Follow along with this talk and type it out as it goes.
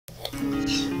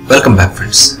Welcome back,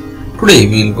 friends. Today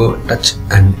we will go touch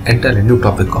and enter a new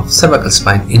topic of cervical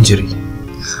spine injury.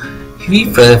 We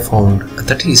found a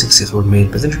 36-year-old male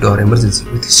presented to our emergency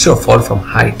with history of fall from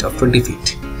height of 20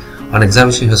 feet. On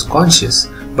examination he was conscious,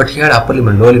 but he had upper limb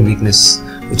and lower limb weakness,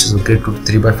 which was grade 2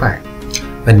 to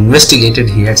 3/5. When investigated,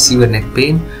 he had severe neck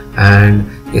pain and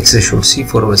X-ray showed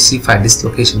C4 over C5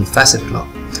 dislocation with FACET block.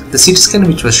 The CT scan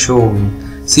which was showing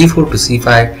C4 to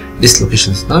C5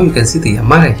 dislocations. Now you can see the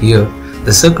MRI here,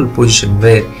 the circle position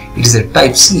where it is a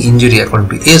type C injury according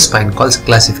to A spine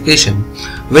classification,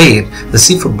 where the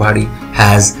C4 body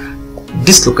has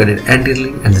dislocated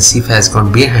anteriorly and the C5 has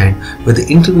gone behind, with the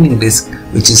intervening disc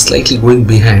which is slightly going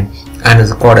behind, and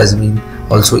the quad has been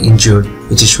also injured,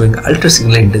 which is showing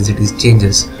ultra-singular intensity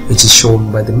changes, which is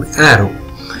shown by the arrow.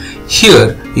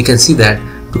 Here you can see that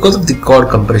because of the cord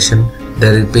compression,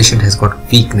 the patient has got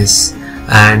weakness,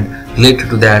 and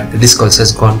related to that the disc also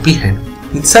has gone behind.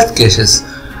 In such cases,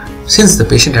 since the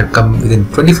patient had come within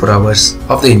 24 hours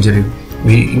of the injury,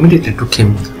 we immediately took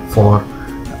him for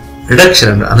reduction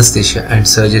under anesthesia and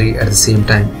surgery at the same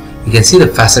time. You can see the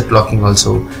facet blocking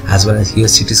also, as well as here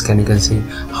CT scan you can see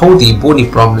how the bony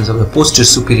prominence of the posterior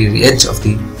superior edge of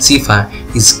the C5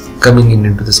 is coming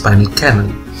into the spinal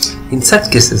canal. In such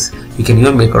cases, you can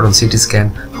even make out on CT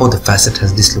scan how the facet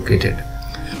has dislocated.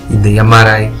 In the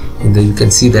MRI, you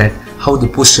can see that how the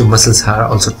posterior muscles are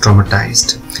also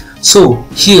traumatized. So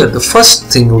here the first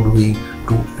thing would be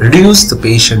to reduce the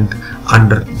patient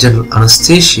under general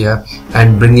anesthesia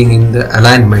and bringing in the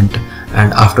alignment,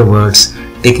 and afterwards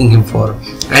taking him for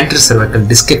anterocervical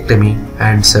discectomy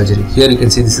and surgery. Here you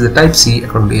can see this is a type C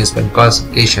according to ASPN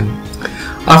classification.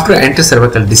 After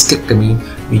anterocervical discectomy,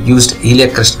 we used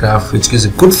iliac crest graft, which gives a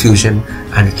good fusion,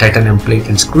 and a titanium plate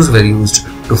and screws were used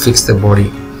to fix the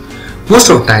body. Most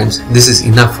of the times this is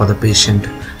enough for the patient,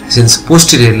 since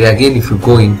posteriorly again if you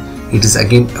go in, it is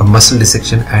again a muscle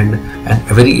dissection and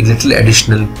a very little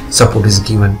additional support is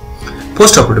given.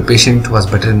 Post-operative patient was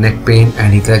better in neck pain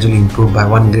and he gradually improved by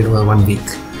 1 grade over 1 week.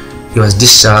 He was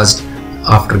discharged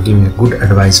after giving a good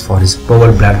advice for his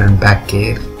bowel, bladder and back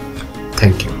care.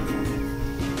 Thank you.